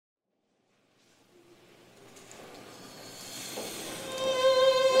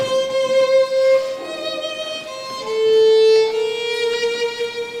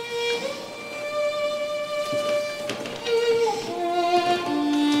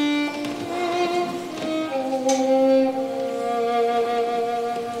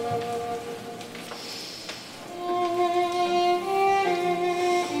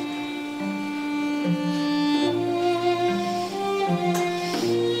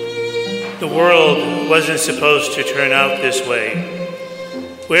The world wasn't supposed to turn out this way.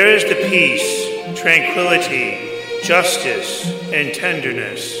 Where is the peace, tranquility, justice, and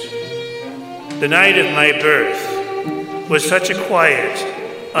tenderness? The night of my birth was such a quiet,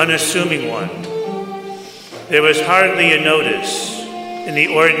 unassuming one. There was hardly a notice in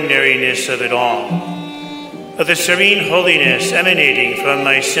the ordinariness of it all, of the serene holiness emanating from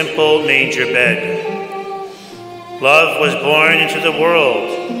my simple manger bed. Love was born into the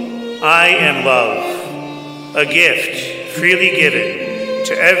world. I am love, a gift freely given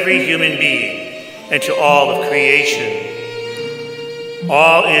to every human being and to all of creation.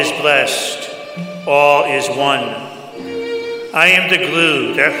 All is blessed, all is one. I am the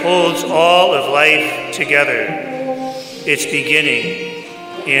glue that holds all of life together, its beginning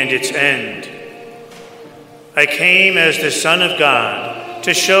and its end. I came as the Son of God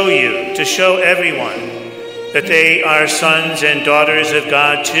to show you, to show everyone, that they are sons and daughters of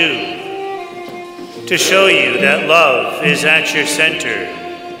God too. To show you that love is at your center,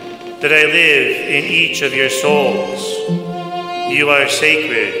 that I live in each of your souls. You are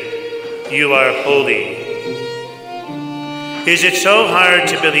sacred, you are holy. Is it so hard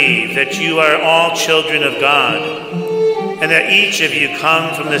to believe that you are all children of God, and that each of you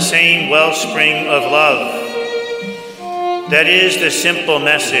come from the same wellspring of love? That is the simple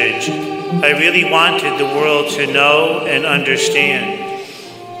message I really wanted the world to know and understand.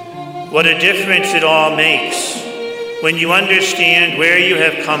 What a difference it all makes when you understand where you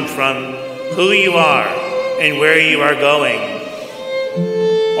have come from, who you are, and where you are going.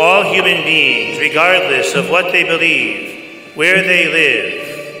 All human beings, regardless of what they believe, where they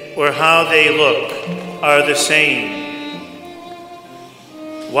live, or how they look, are the same.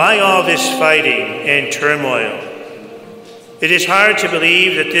 Why all this fighting and turmoil? It is hard to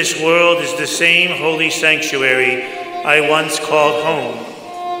believe that this world is the same holy sanctuary I once called home,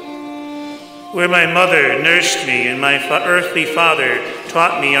 where my mother nursed me and my earthly father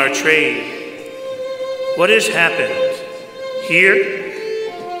taught me our trade. What has happened here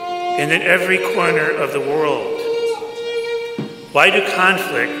and in every corner of the world? Why do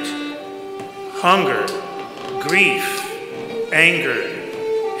conflict, hunger, grief,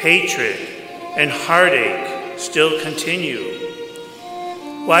 anger, hatred, and heartache still continue?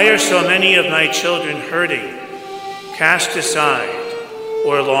 Why are so many of my children hurting, cast aside,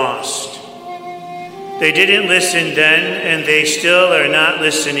 or lost? They didn't listen then, and they still are not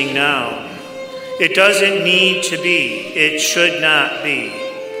listening now. It doesn't need to be. It should not be.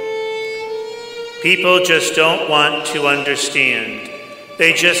 People just don't want to understand.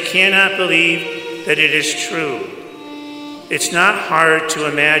 They just cannot believe that it is true. It's not hard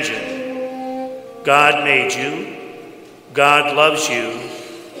to imagine. God made you. God loves you.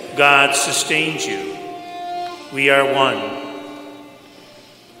 God sustains you. We are one.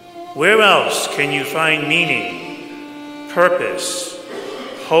 Where else can you find meaning, purpose,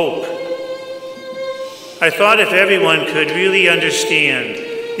 hope? I thought if everyone could really understand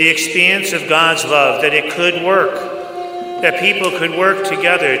the expanse of God's love, that it could work, that people could work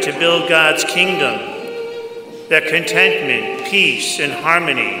together to build God's kingdom, that contentment, peace, and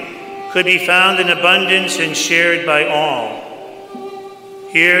harmony could be found in abundance and shared by all.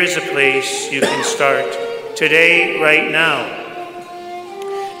 Here is a place you can start, today, right now.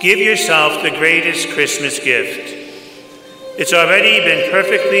 Give yourself the greatest Christmas gift. It's already been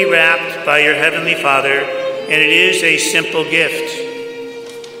perfectly wrapped by your Heavenly Father, and it is a simple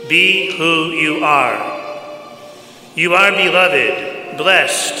gift. Be who you are. You are beloved,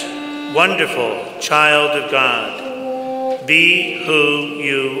 blessed, wonderful child of God. Be who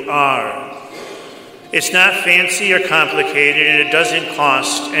you are. It's not fancy or complicated, and it doesn't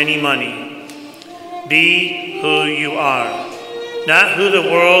cost any money. Be who you are. Not who the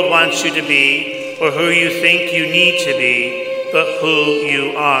world wants you to be or who you think you need to be, but who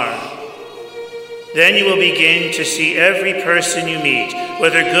you are. Then you will begin to see every person you meet,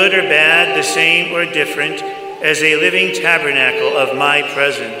 whether good or bad, the same or different, as a living tabernacle of my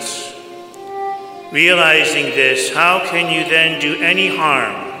presence. Realizing this, how can you then do any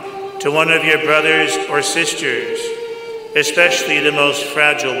harm to one of your brothers or sisters, especially the most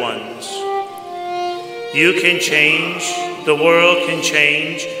fragile ones? You can change, the world can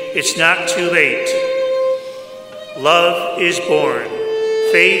change, it's not too late. Love is born,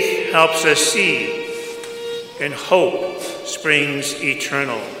 faith helps us see, and hope springs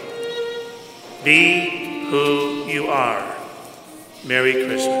eternal. Be who you are. Merry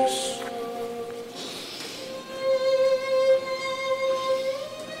Christmas.